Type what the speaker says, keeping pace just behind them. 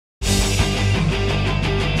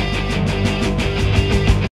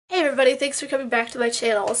everybody, thanks for coming back to my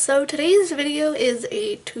channel. So today's video is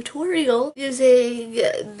a tutorial using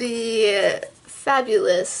the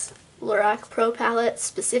fabulous Lorac Pro palette,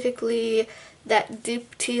 specifically that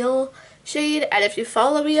deep teal shade. And if you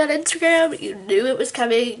follow me on Instagram, you knew it was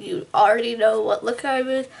coming. You already know what look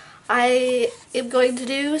I am going to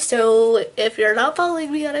do. So if you're not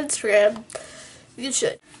following me on Instagram, you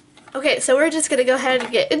should. Okay, so we're just going to go ahead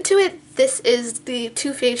and get into it. This is the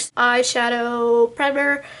Too Faced eyeshadow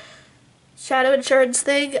primer shadow insurance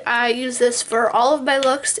thing. I use this for all of my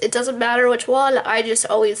looks. It doesn't matter which one. I just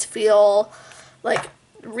always feel like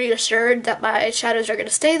reassured that my shadows are going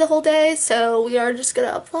to stay the whole day. So we are just going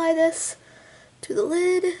to apply this to the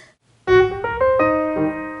lid.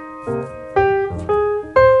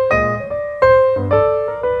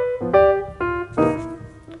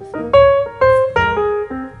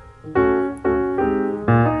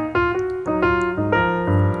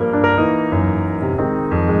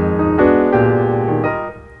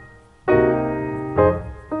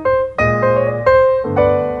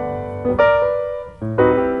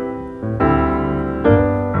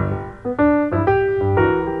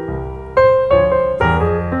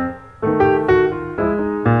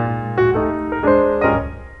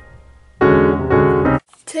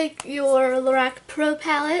 Take your Lorac Pro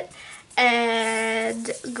palette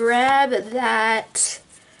and grab that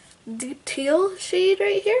deep teal shade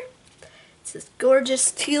right here. It's this gorgeous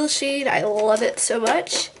teal shade. I love it so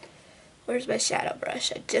much. Where's my shadow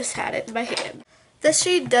brush? I just had it in my hand. This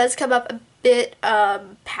shade does come up a bit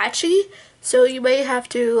patchy, so you may have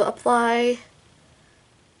to apply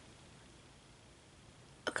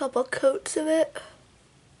a couple coats of it.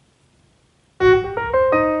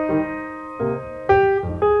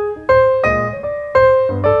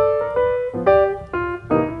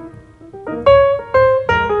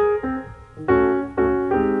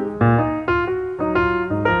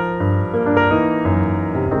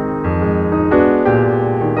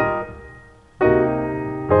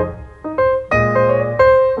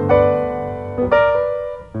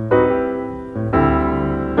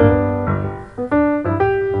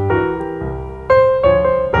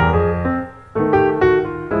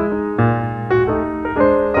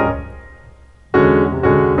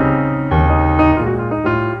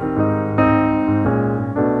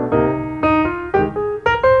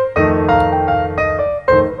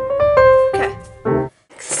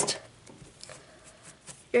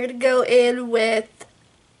 You're going to go in with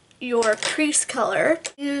your crease color.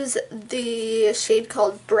 Use the shade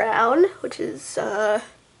called Brown, which is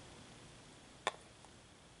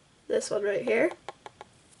this one right here.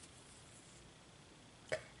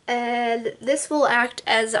 And this will act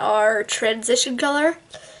as our transition color.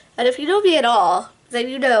 And if you know me at all, then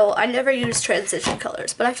you know I never use transition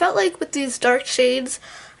colors. But I felt like with these dark shades,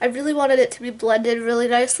 I really wanted it to be blended really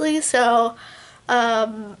nicely. So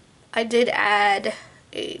I did add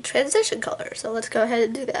a transition color, so let's go ahead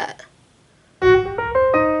and do that.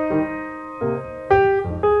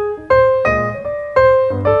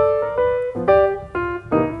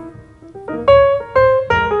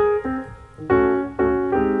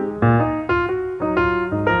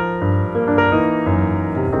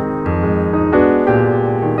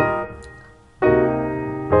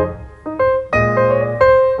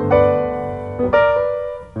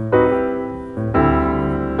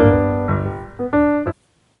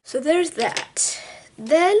 So there's that.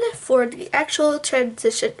 Then for the actual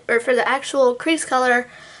transition, or for the actual crease color,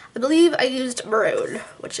 I believe I used Maroon,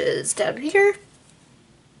 which is down here.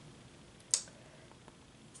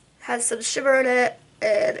 Has some shimmer in it,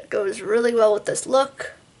 and it goes really well with this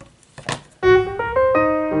look.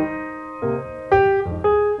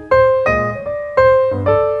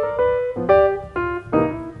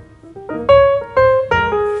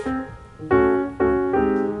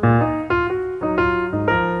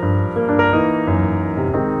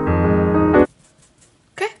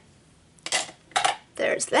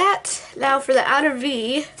 There's that. Now for the outer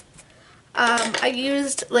V, I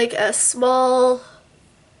used like a small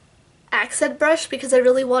accent brush because I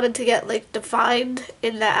really wanted to get like defined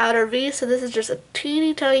in the outer V. So this is just a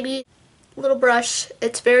teeny tiny little brush.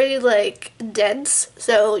 It's very like dense,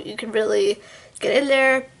 so you can really get in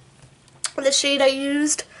there. The shade I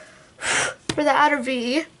used for the outer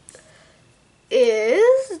V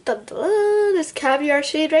is this Caviar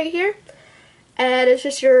shade right here. And it's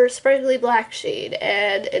just your sparkly black shade,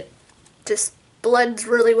 and it just blends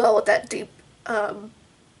really well with that deep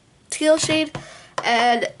teal shade.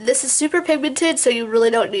 And this is super pigmented, so you really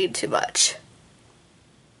don't need too much.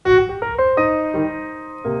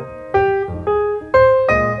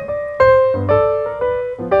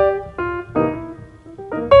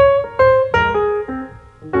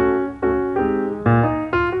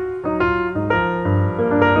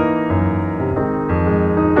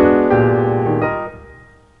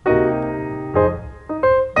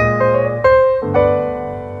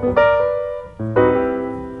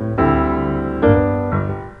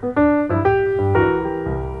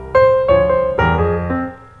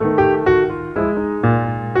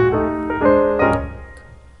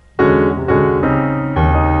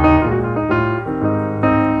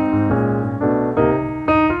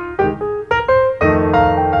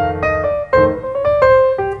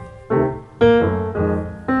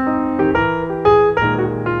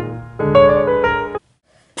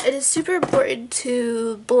 important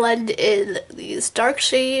to blend in these dark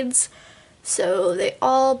shades so they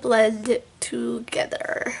all blend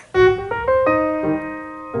together.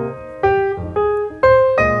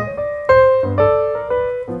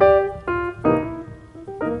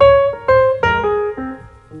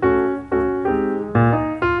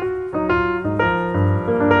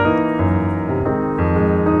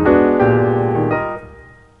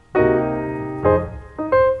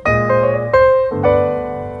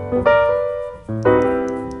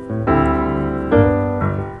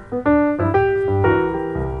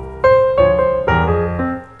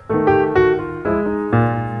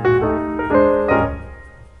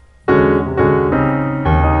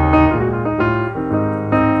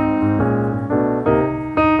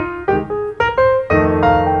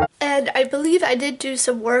 I believe I did do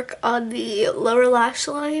some work on the lower lash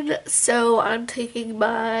line, so I'm taking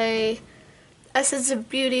my Essence of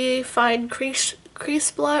Beauty Fine Crease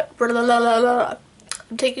Blush.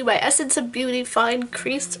 I'm taking my Essence of Beauty Fine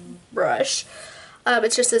Crease Brush.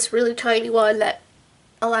 It's just this really tiny one that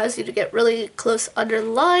allows you to get really close under the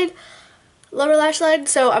line, lower lash line.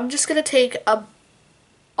 So I'm just gonna take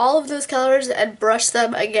all of those colors and brush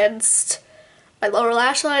them against my lower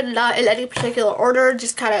lash line, not in any particular order,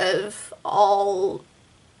 just kind of all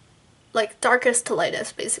like darkest to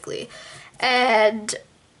lightest basically. And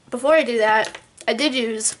before I do that, I did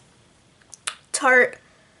use Tarte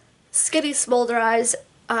Skinny Smolder Eyes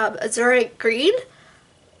Azurite Green.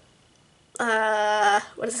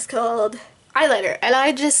 What is this called? Eyeliner. And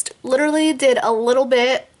I just literally did a little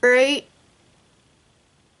bit right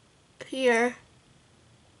here.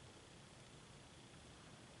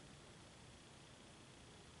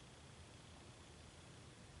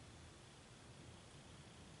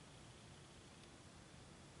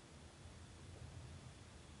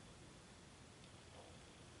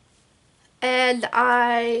 And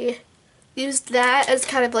I used that as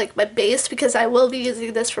kind of like my base because I will be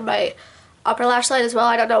using this for my upper lash line as well.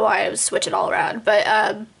 I don't know why I was switching all around, but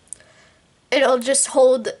it'll just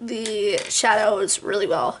hold the shadows really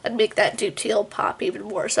well and make that deep teal pop even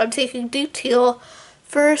more. So I'm taking deep teal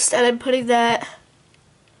first and I'm putting that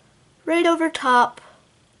right over top.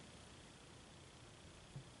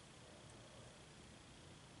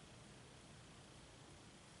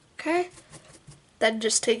 Okay. Then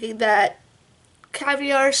just taking that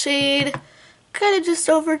Caviar shade, kind of just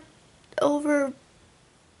overlapping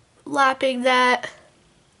that.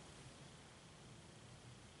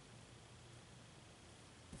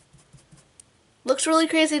 Looks really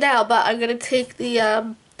crazy now, but I'm gonna take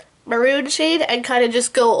the Maroon shade and kind of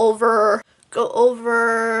just go over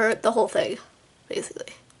the whole thing,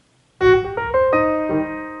 basically.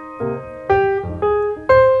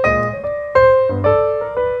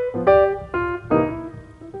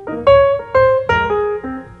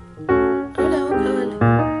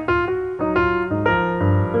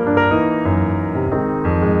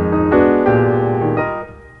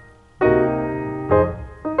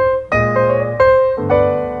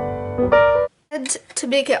 To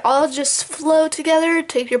make it all just flow together,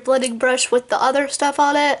 take your blending brush with the other stuff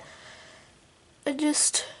on it and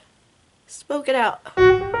just smoke it out.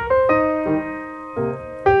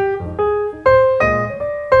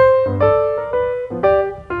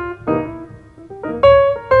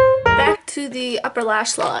 Back to the upper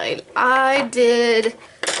lash line. I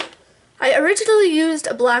originally used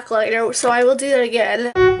a black liner, so I will do that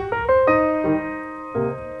again.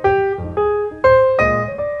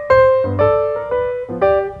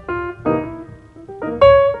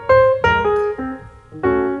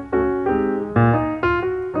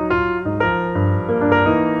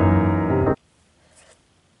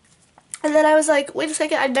 And then I was like, wait a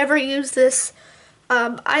second, I've never used this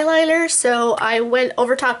eyeliner, so I went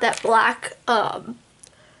over top that black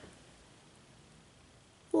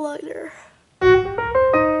liner.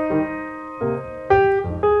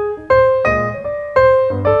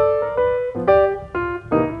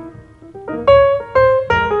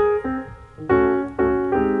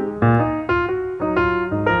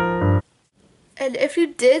 And if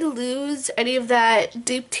you did lose any of that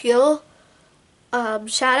deep teal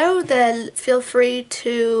shadow, then feel free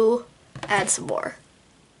to add some more.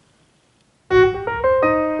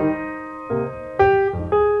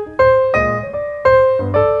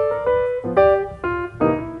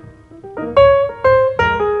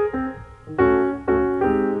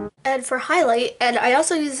 And for highlight, and I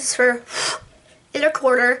also use this for inner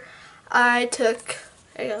corner, I took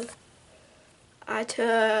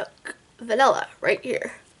vanilla right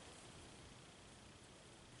here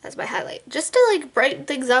as my highlight, just to like brighten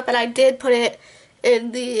things up, and I did put it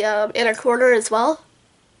in the inner corner as well.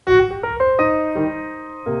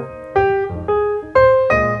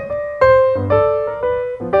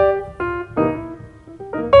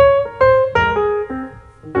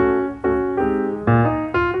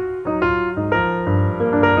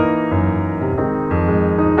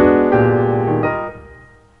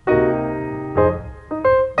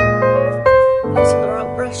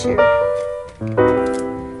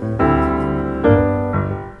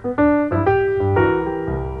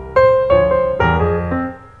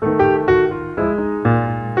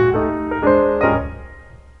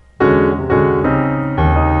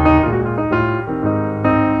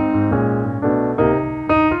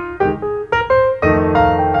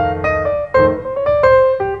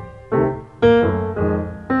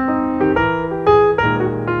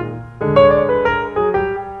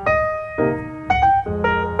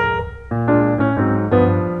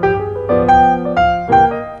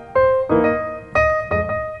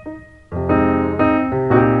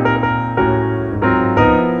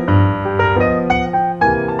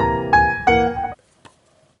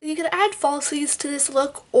 falsies to this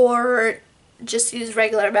look or just use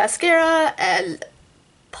regular mascara and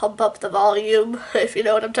pump up the volume, if you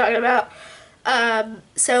know what I'm talking about.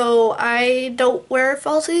 So I don't wear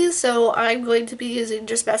falsies, so I'm going to be using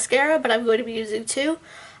just mascara, but I'm going to be using two.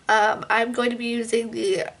 I'm going to be using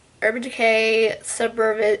the Urban Decay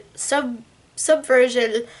Subversion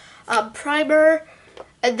primer,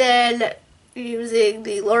 and then using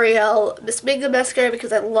the L'Oreal Miss Manga mascara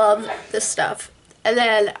because I love this stuff. And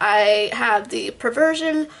then I have the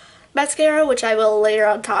Perversion mascara, which I will layer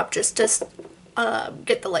on top just to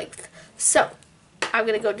get the length. So I'm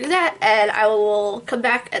gonna go do that, and I will come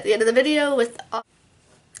back at the end of the video with...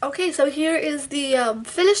 Okay, so here is the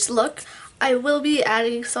finished look. I will be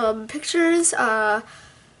adding some pictures.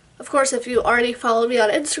 Of course, if you already follow me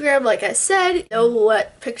on Instagram, like I said, you know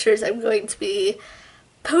what pictures I'm going to be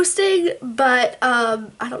posting, but I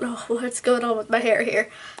don't know what's going on with my hair here.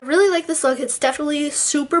 I really like this look. It's definitely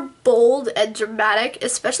super bold and dramatic,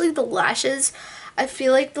 especially the lashes. I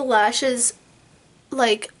feel like the lashes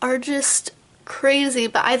like are just crazy,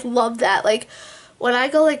 but I love that. Like when I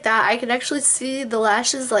go like that, I can actually see the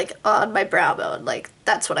lashes like on my brow bone. Like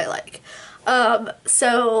that's what I like.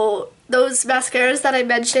 So those mascaras that I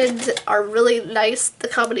mentioned are really nice. The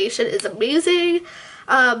combination is amazing.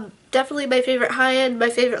 Definitely my favorite high end, my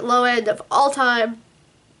favorite low end of all time.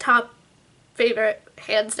 Top favorite,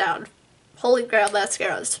 hands down. Holy grail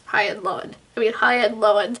mascaras, high end, low end. I mean high end,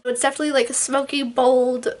 low end. It's definitely like a smoky,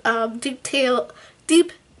 bold, deep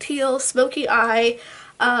teal, smoky eye.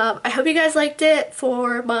 I hope you guys liked it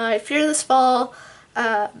for my Fearless Fall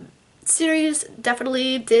series.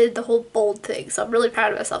 Definitely did the whole bold thing, so I'm really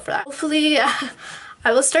proud of myself for that. Hopefully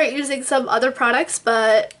I will start using some other products,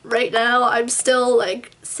 but right now I'm still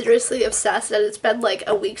like seriously obsessed, and it's been like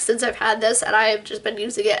a week since I've had this and I have just been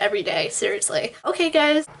using it every day, seriously. Okay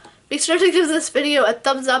guys, be sure to give this video a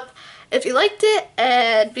thumbs up if you liked it,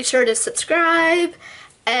 and be sure to subscribe,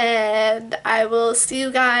 and I will see you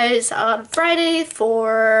guys on Friday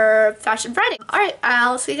for Fashion Friday. Alright,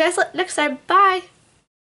 I'll see you guys next time. Bye!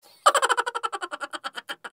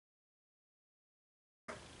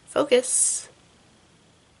 Focus.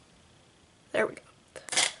 There we go.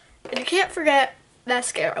 And you can't forget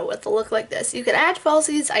mascara with a look like this. You can add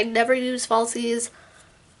falsies. I never use falsies.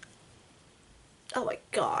 Oh my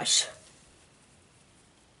gosh.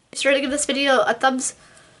 Be sure to give this video a thumbs...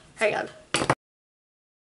 Hang on.